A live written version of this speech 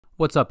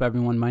What's up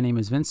everyone, my name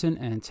is Vincent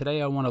and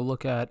today I want to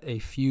look at a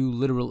few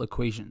literal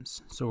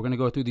equations. So we're going to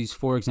go through these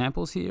 4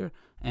 examples here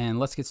and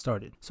let's get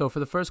started. So for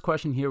the first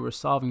question here, we're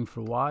solving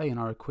for y and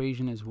our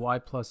equation is y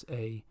plus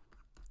a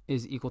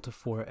is equal to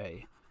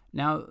 4a.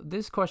 Now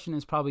this question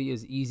is probably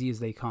as easy as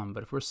they come,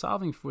 but if we're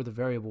solving for the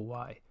variable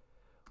y,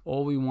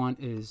 all we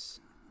want is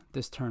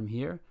this term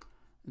here,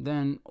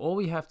 then all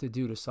we have to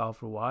do to solve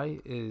for y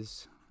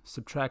is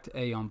subtract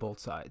a on both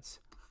sides.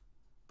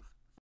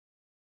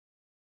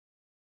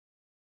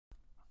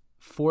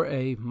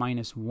 4a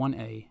minus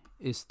 1a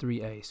is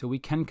 3a. So we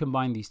can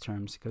combine these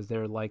terms because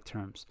they're like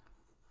terms.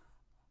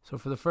 So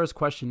for the first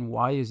question,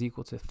 y is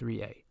equal to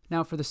 3a.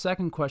 Now for the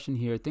second question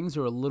here, things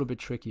are a little bit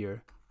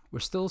trickier. We're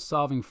still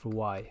solving for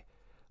y,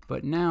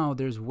 but now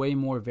there's way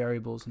more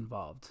variables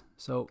involved.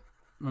 So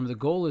remember, the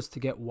goal is to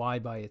get y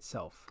by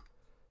itself.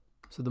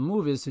 So the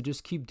move is to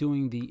just keep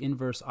doing the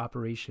inverse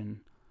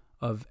operation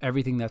of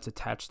everything that's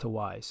attached to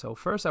y. So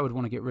first I would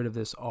want to get rid of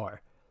this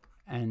r,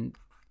 and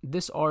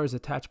this r is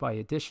attached by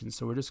addition,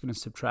 so we're just going to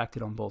subtract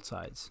it on both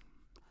sides.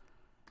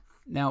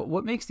 Now,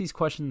 what makes these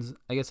questions,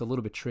 I guess, a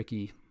little bit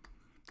tricky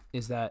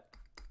is that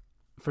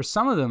for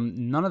some of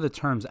them, none of the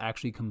terms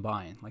actually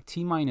combine. Like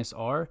t minus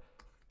r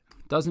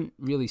doesn't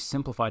really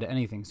simplify to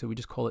anything, so we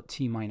just call it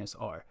t minus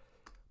r.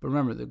 But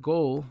remember, the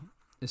goal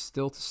is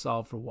still to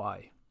solve for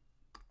y.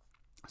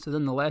 So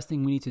then the last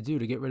thing we need to do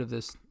to get rid of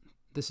this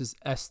is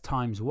s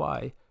times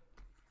y.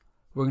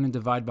 We're going to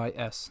divide by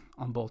s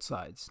on both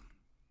sides.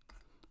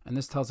 And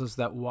this tells us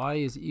that y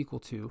is equal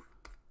to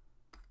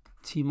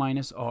t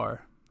minus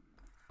r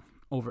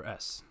over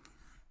s.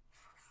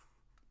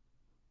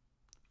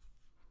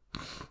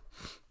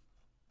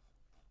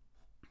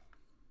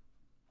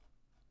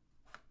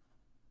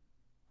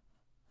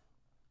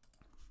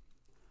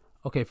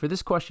 Okay, for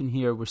this question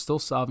here, we're still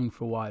solving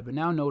for y, but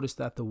now notice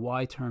that the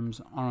y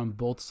terms are on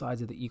both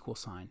sides of the equal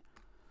sign.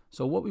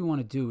 So what we want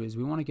to do is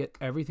we want to get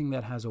everything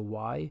that has a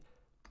y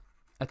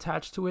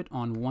attached to it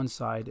on one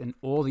side and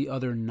all the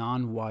other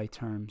non-y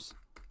terms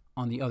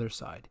on the other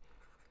side.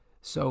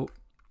 So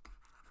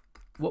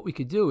what we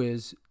could do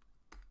is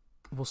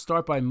we'll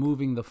start by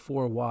moving the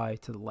 4y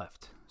to the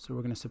left. So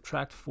we're going to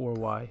subtract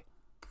 4y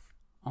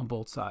on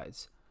both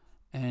sides.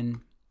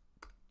 And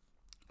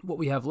what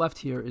we have left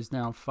here is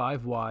now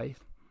 5y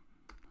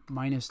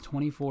minus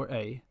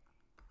 24a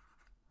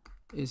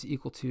is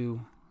equal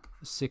to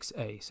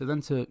 6a. So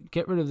then to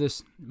get rid of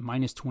this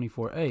minus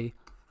 24a,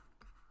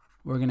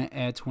 we're going to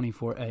add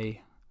 24a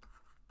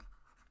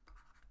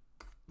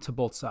to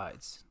both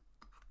sides.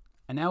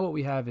 And now what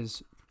we have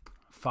is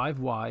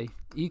 5y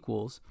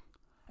equals,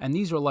 and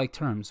these are like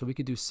terms, so we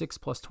could do 6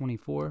 plus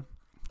 24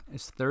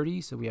 is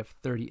 30, so we have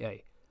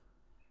 30a.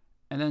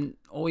 And then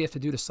all we have to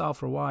do to solve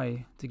for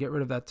y, to get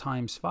rid of that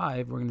times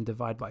 5, we're going to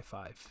divide by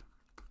 5.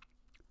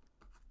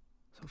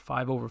 So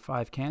 5 over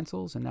 5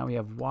 cancels, and now we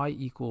have y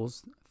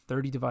equals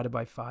 30 divided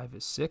by 5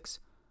 is 6.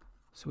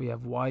 So we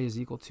have y is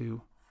equal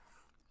to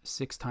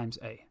 6 times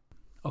a.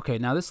 Okay,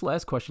 now this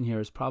last question here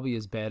is probably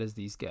as bad as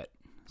these get.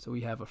 So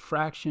we have a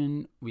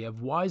fraction, we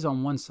have y's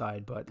on one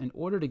side, but in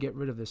order to get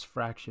rid of this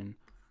fraction,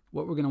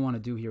 what we're going to want to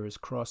do here is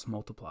cross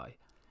multiply.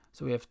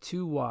 So we have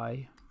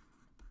 2y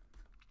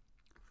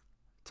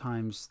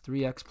times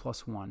 3x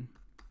plus 1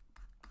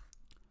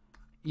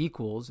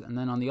 equals, and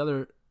then on the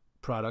other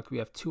product we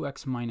have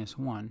 2x minus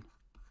 1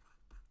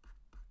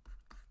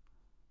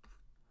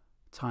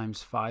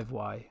 times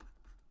 5y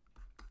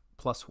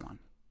plus 1.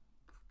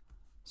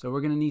 So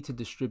we're going to need to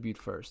distribute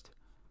first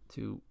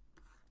to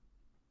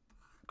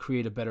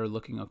create a better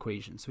looking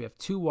equation. So we have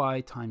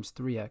 2y times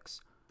 3x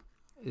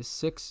is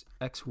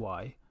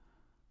 6xy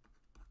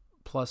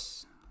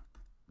plus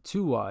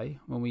 2y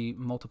when we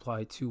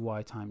multiply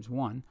 2y times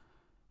 1.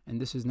 And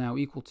this is now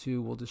equal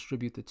to, we'll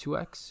distribute the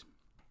 2x.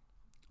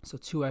 So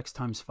 2x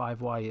times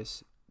 5y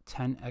is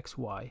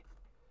 10xy.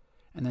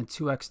 And then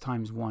 2x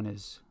times 1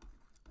 is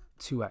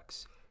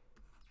 2x.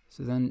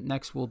 So then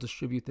next we'll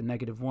distribute the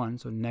negative 1.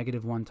 So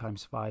negative 1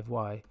 times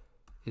 5y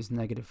is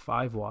negative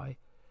 5y.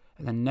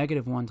 And then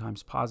negative 1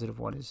 times positive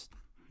 1 is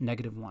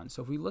negative 1.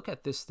 So if we look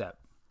at this step,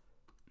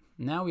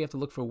 now we have to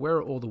look for where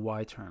are all the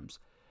y terms.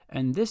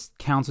 And this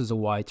counts as a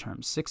y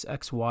term.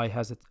 6xy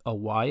has a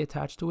y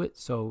attached to it.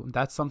 So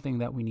that's something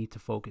that we need to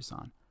focus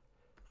on.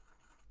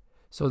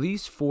 So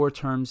these 4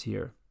 terms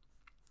here,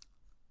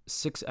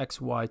 6xy,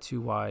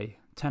 2y,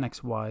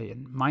 10xy,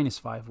 and minus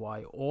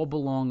 5y all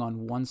belong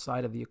on one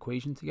side of the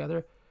equation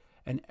together,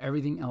 and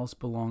everything else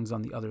belongs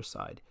on the other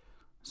side.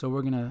 So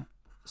we're going to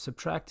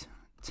subtract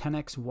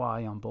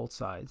 10xy on both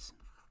sides.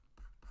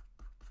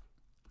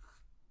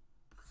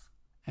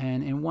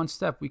 And in one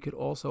step, we could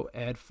also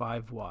add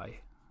 5y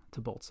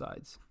to both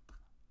sides.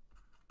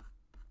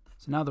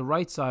 So now the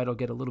right side will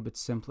get a little bit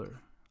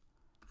simpler.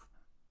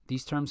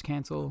 These terms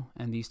cancel,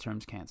 and these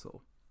terms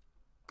cancel.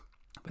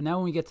 But now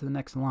when we get to the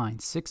next line,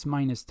 6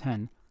 minus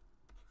 10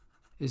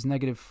 is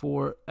negative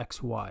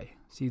 4xy.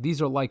 See,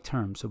 these are like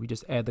terms, so we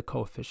just add the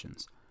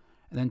coefficients.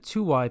 And then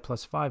 2y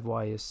plus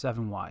 5y is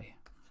 7y.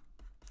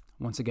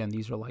 Once again,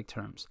 these are like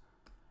terms.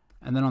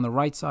 And then on the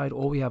right side,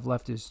 all we have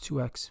left is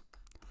 2x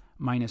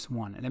minus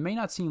 1. And it may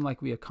not seem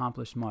like we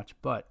accomplished much,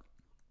 but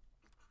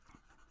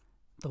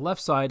the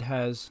left side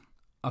has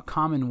a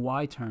common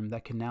y term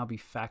that can now be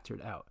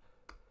factored out.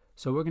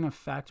 So we're going to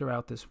factor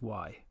out this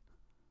y,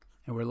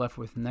 and we're left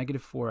with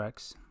negative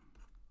 4x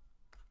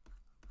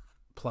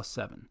plus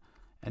 7.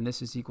 And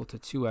this is equal to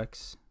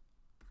 2x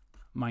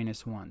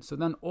minus 1. So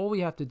then all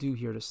we have to do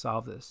here to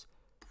solve this,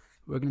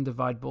 we're going to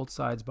divide both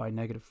sides by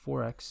negative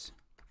 4x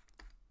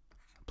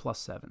plus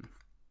 7.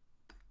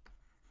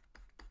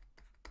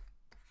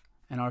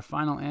 And our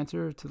final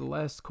answer to the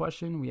last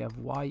question, we have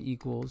y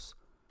equals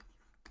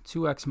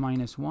 2x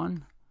minus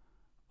 1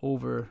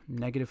 over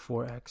negative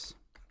 4x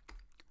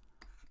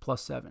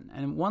plus 7.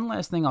 And one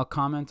last thing I'll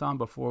comment on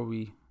before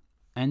we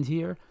end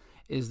here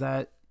is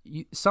that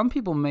some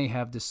people may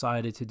have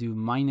decided to do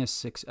minus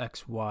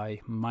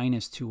 6xy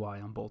minus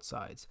 2y on both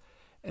sides.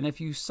 And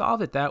if you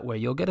solve it that way,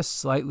 you'll get a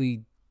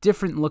slightly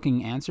different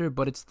looking answer,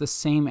 but it's the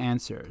same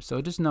answer.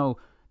 So just know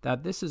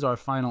that this is our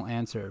final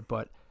answer.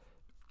 But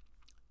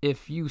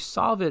if you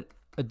solve it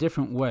a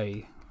different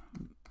way,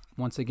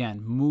 once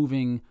again,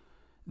 moving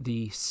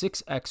the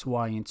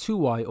 6xy and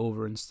 2y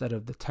over instead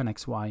of the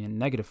 10xy and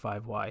negative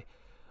 5y,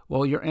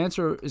 well, your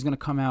answer is going to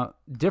come out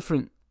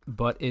different,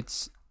 but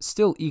it's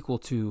still equal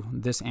to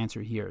this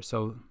answer here.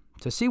 So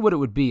to see what it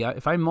would be,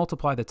 if I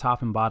multiply the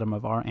top and bottom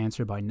of our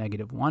answer by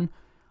negative 1,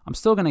 I'm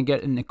still going to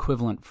get an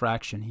equivalent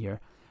fraction here.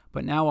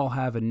 But now I'll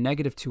have a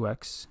negative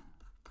 2x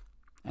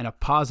and a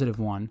positive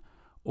 1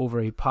 over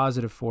a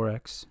positive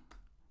 4x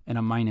and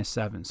a minus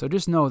 7. So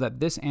just know that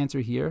this answer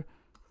here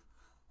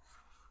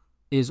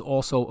is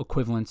also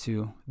equivalent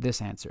to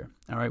this answer.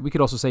 All right, we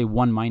could also say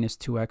 1 minus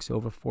 2x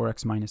over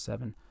 4x minus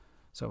 7.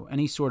 So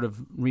any sort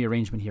of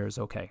rearrangement here is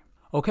okay.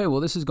 Okay, well,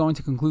 this is going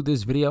to conclude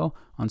this video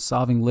on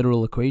solving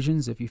literal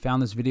equations. If you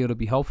found this video to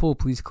be helpful,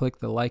 please click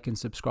the like and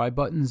subscribe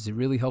buttons. It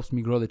really helps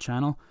me grow the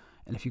channel.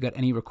 And if you got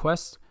any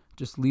requests,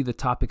 just leave the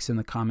topics in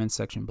the comments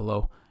section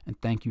below. And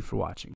thank you for watching.